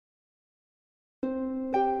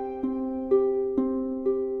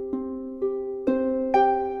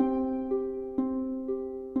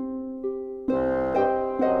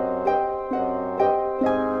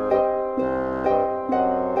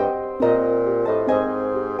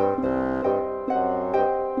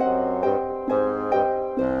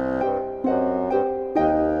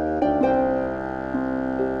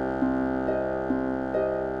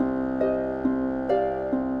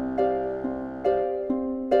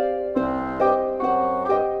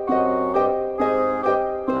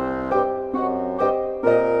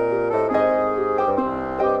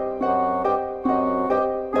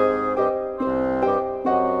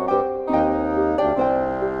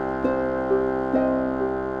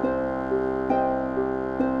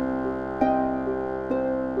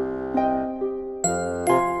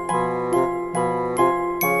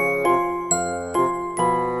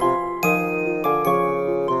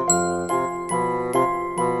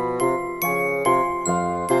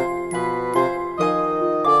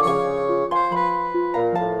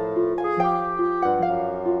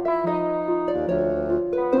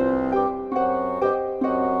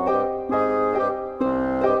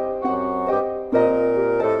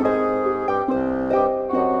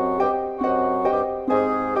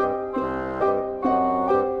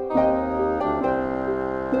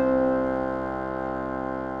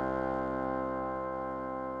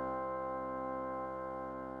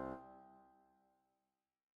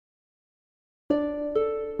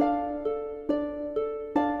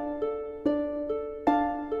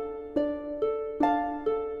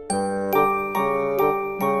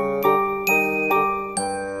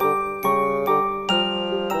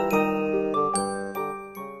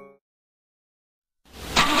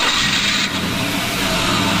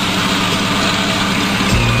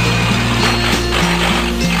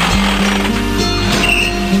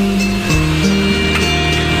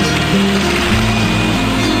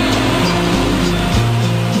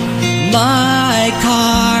My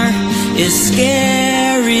car is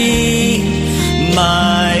scary.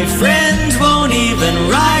 My friends won't even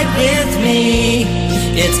ride with me.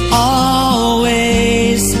 It's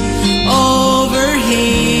always overheating.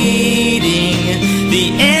 The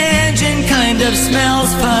engine kind of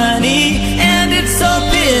smells funny, and it's so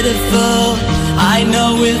pitiful. I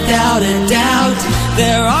know without a doubt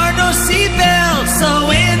there are no seatbelts, so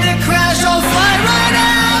in a crash I'll fly right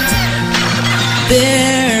out.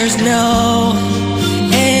 There's no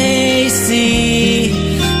AC.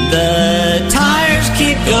 The tires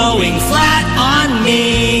keep going flat on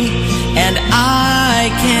me, and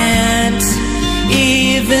I can't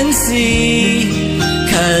even see,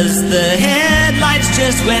 'cause the headlights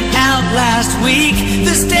just went out last week.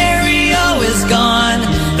 The stereo is gone,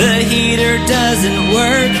 the heater doesn't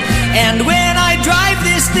work, and when I drive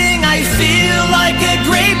this thing I feel like a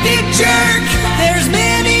great big jerk. There's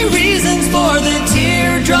many reasons for the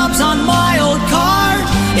teardrops on my old car.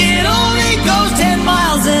 It only goes 10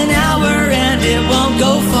 miles an hour and it won't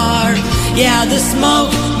go far. Yeah, the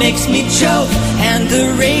smoke makes me choke, and the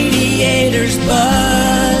radiator's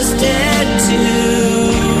busted too.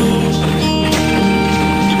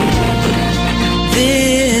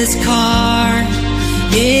 This car,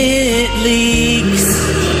 it leaks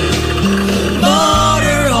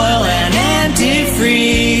motor oil and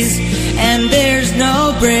antifreeze, and there's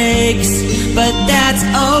no brakes, but that's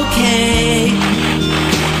okay,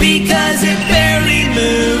 because it barely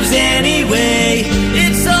moves anyway.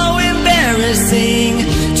 It's so embarrassing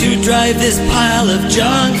to drive this pile of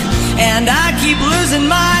junk, and I keep losing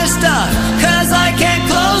my stuff 'cause I can't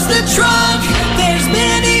close the trunk. There's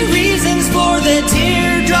many reasons for the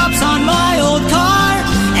teardrops on my old car,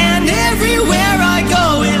 and everywhere I go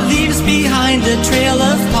it leaves behind a trail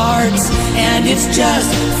of parts, and it's just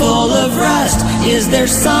full of rust. Is there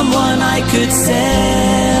someone I could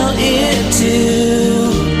sell it to?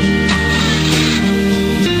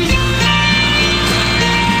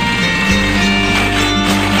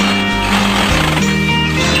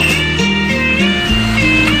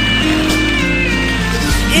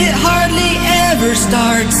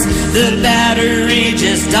 Starts, the battery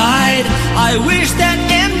just died. I wish that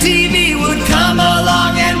MTV would come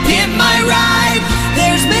along and pimp my ride.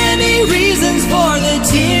 There's many reasons for the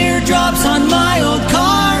teardrops on my old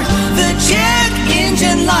car. The check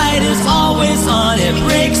engine light is always on, it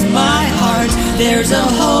breaks my heart. There's a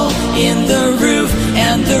hole in the roof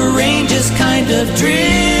and the rain just kind of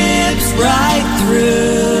drips right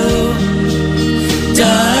through.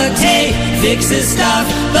 Duct tape fixes stuff,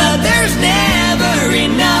 but there's never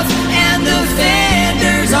enough, and the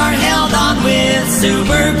fenders are held on with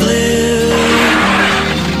super glue.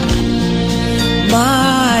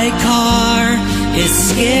 My car is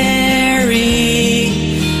scary.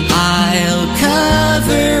 I'll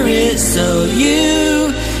cover it so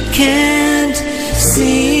you can't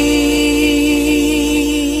see.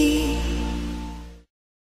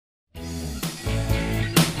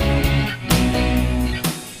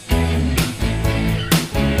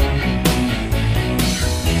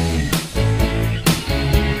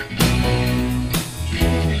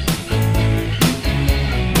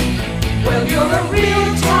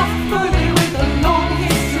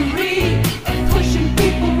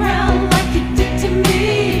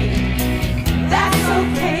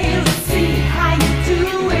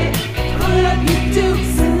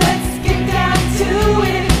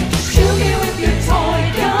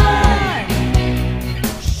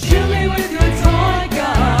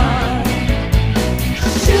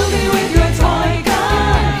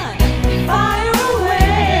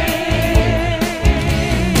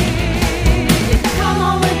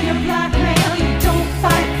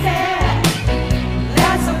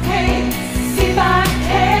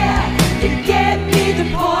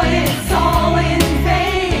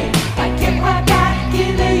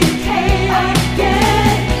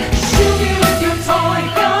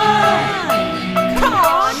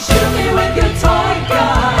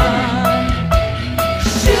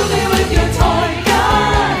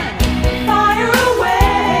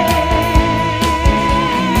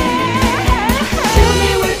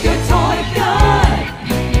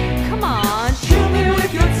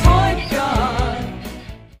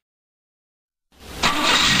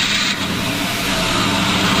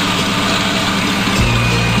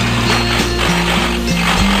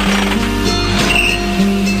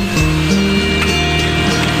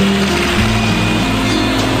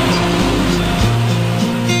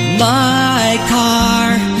 My car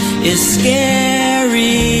is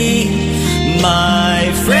scary. My